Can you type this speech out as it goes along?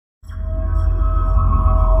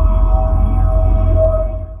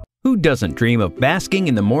Who doesn't dream of basking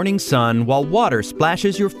in the morning sun while water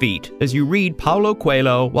splashes your feet as you read Paulo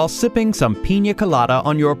Coelho while sipping some piña colada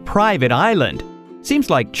on your private island? Seems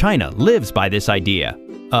like China lives by this idea.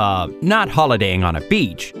 Not holidaying on a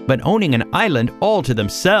beach, but owning an island all to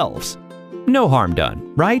themselves. No harm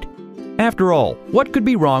done, right? After all, what could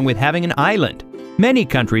be wrong with having an island? Many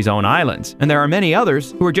countries own islands, and there are many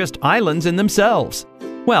others who are just islands in themselves.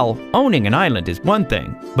 Well, owning an island is one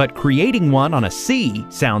thing, but creating one on a sea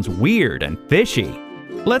sounds weird and fishy.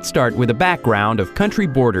 Let's start with a background of country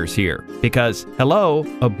borders here, because, hello,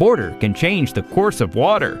 a border can change the course of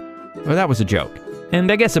water. Well, that was a joke,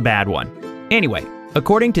 and I guess a bad one. Anyway,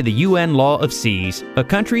 according to the UN Law of Seas, a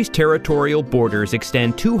country's territorial borders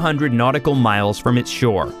extend 200 nautical miles from its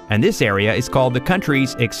shore, and this area is called the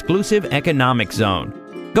country's exclusive economic zone.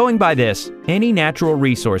 Going by this, any natural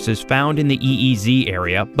resources found in the EEZ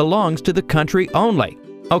area belongs to the country only.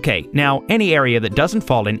 Okay, now any area that doesn't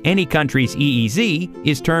fall in any country's EEZ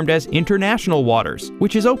is termed as international waters,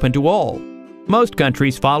 which is open to all. Most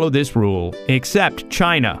countries follow this rule, except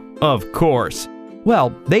China, of course.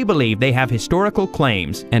 Well, they believe they have historical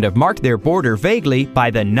claims and have marked their border vaguely by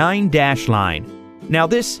the 9-dash line. Now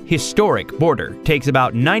this historic border takes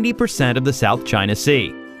about 90% of the South China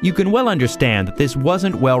Sea. You can well understand that this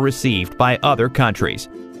wasn't well received by other countries.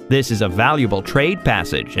 This is a valuable trade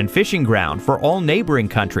passage and fishing ground for all neighboring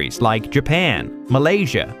countries like Japan,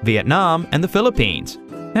 Malaysia, Vietnam, and the Philippines.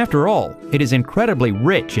 After all, it is incredibly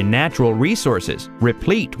rich in natural resources,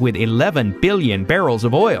 replete with 11 billion barrels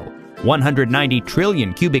of oil, 190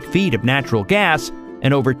 trillion cubic feet of natural gas,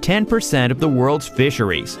 and over 10% of the world's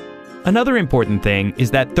fisheries. Another important thing is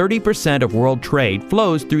that 30% of world trade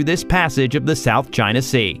flows through this passage of the South China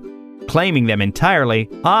Sea. Claiming them entirely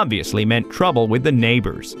obviously meant trouble with the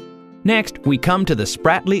neighbors. Next, we come to the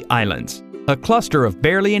Spratly Islands, a cluster of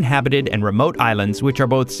barely inhabited and remote islands which are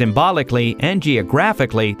both symbolically and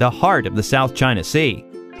geographically the heart of the South China Sea.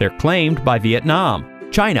 They're claimed by Vietnam,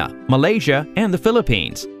 China, Malaysia, and the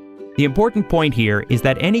Philippines. The important point here is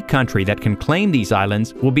that any country that can claim these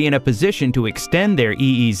islands will be in a position to extend their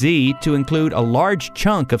EEZ to include a large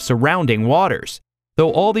chunk of surrounding waters.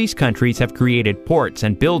 Though all these countries have created ports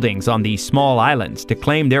and buildings on these small islands to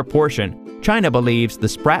claim their portion, China believes the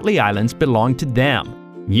Spratly Islands belong to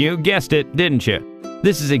them. You guessed it, didn't you?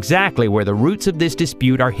 This is exactly where the roots of this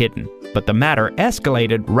dispute are hidden, but the matter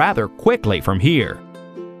escalated rather quickly from here.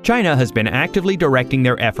 China has been actively directing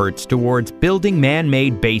their efforts towards building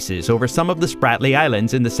man-made bases over some of the Spratly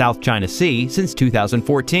Islands in the South China Sea since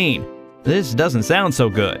 2014. This doesn't sound so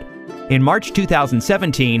good. In March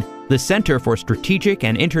 2017, the Center for Strategic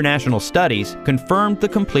and International Studies confirmed the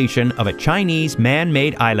completion of a Chinese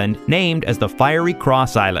man-made island named as the Fiery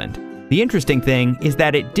Cross Island. The interesting thing is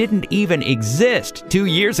that it didn't even exist 2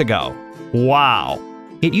 years ago. Wow!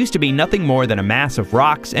 It used to be nothing more than a mass of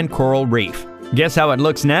rocks and coral reef. Guess how it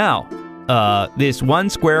looks now? This 1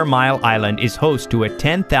 square mile island is host to a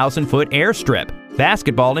 10,000-foot airstrip,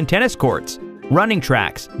 basketball and tennis courts, running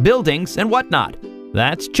tracks, buildings, and whatnot.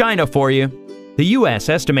 That's China for you. The U.S.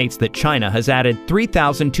 estimates that China has added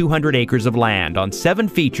 3,200 acres of land on 7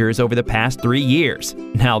 features over the past 3 years.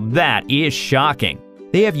 Now that is shocking.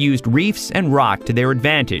 They have used reefs and rock to their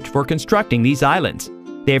advantage for constructing these islands.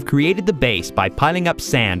 They have created the base by piling up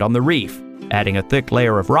sand on the reef, adding a thick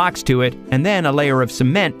layer of rocks to it, and then a layer of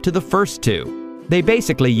cement to the first 2. They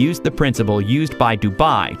basically used the principle used by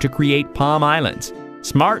Dubai to create Palm Islands.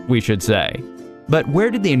 Smart, we should say. But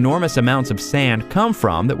where did the enormous amounts of sand come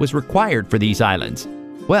from that was required for these islands?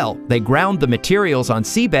 Well, they ground the materials on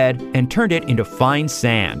seabed and turned it into fine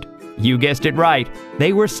sand. You guessed it right,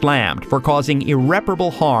 they were slammed for causing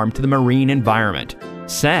irreparable harm to the marine environment.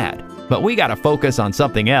 Sad, but we gotta focus on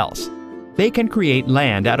something else. They can create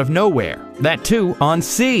land out of nowhere, that too on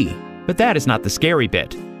sea. But that is not the scary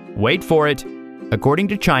bit. Wait for it. According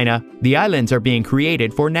to China, the islands are being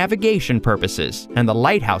created for navigation purposes, and the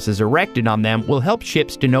lighthouses erected on them will help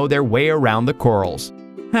ships to know their way around the corals.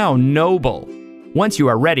 How noble! Once you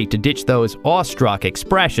are ready to ditch those awestruck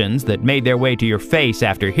expressions that made their way to your face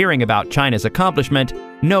after hearing about China's accomplishment,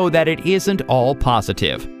 know that it isn't all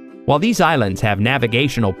positive. While these islands have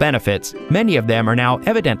navigational benefits, many of them are now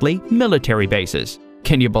evidently military bases.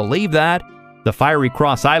 Can you believe that? The Fiery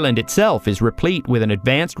Cross Island itself is replete with an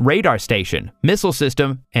advanced radar station, missile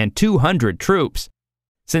system, and 200 troops.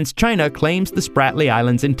 Since China claims the Spratly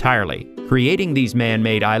Islands entirely, creating these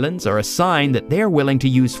man-made islands are a sign that they are willing to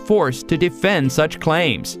use force to defend such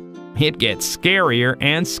claims. It gets scarier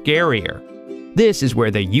and scarier. This is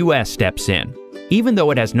where the U.S. steps in. Even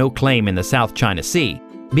though it has no claim in the South China Sea,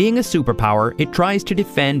 being a superpower, it tries to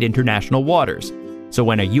defend international waters. So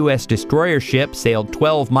when a U.S. destroyer ship sailed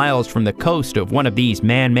 12 miles from the coast of one of these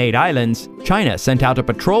man-made islands, China sent out a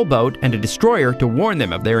patrol boat and a destroyer to warn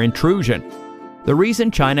them of their intrusion. The reason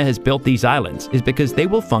China has built these islands is because they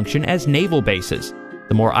will function as naval bases.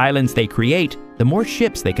 The more islands they create, the more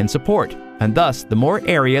ships they can support, and thus the more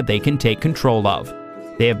area they can take control of.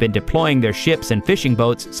 They have been deploying their ships and fishing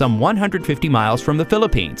boats some 150 miles from the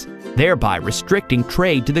Philippines, thereby restricting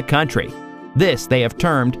trade to the country. This they have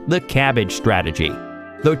termed the cabbage strategy.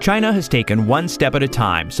 Though China has taken one step at a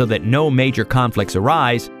time so that no major conflicts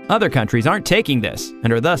arise, other countries aren't taking this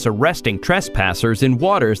and are thus arresting trespassers in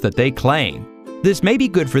waters that they claim. This may be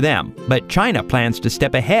good for them, but China plans to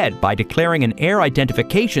step ahead by declaring an air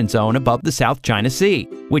identification zone above the South China Sea,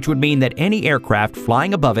 which would mean that any aircraft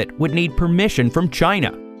flying above it would need permission from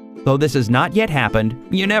China. Though this has not yet happened,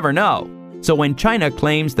 you never know. So when China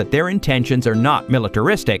claims that their intentions are not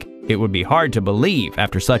militaristic, it would be hard to believe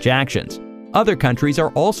after such actions. Other countries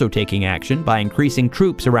are also taking action by increasing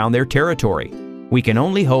troops around their territory. We can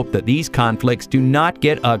only hope that these conflicts do not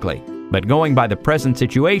get ugly, but going by the present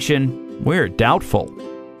situation, we're doubtful.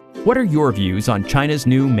 What are your views on China's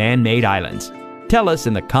new man-made islands? Tell us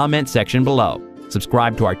in the comment section below.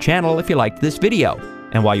 Subscribe to our channel if you liked this video.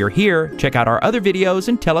 And while you're here, check out our other videos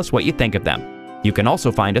and tell us what you think of them. You can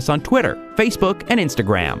also find us on Twitter, Facebook, and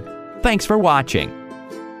Instagram. Thanks for watching.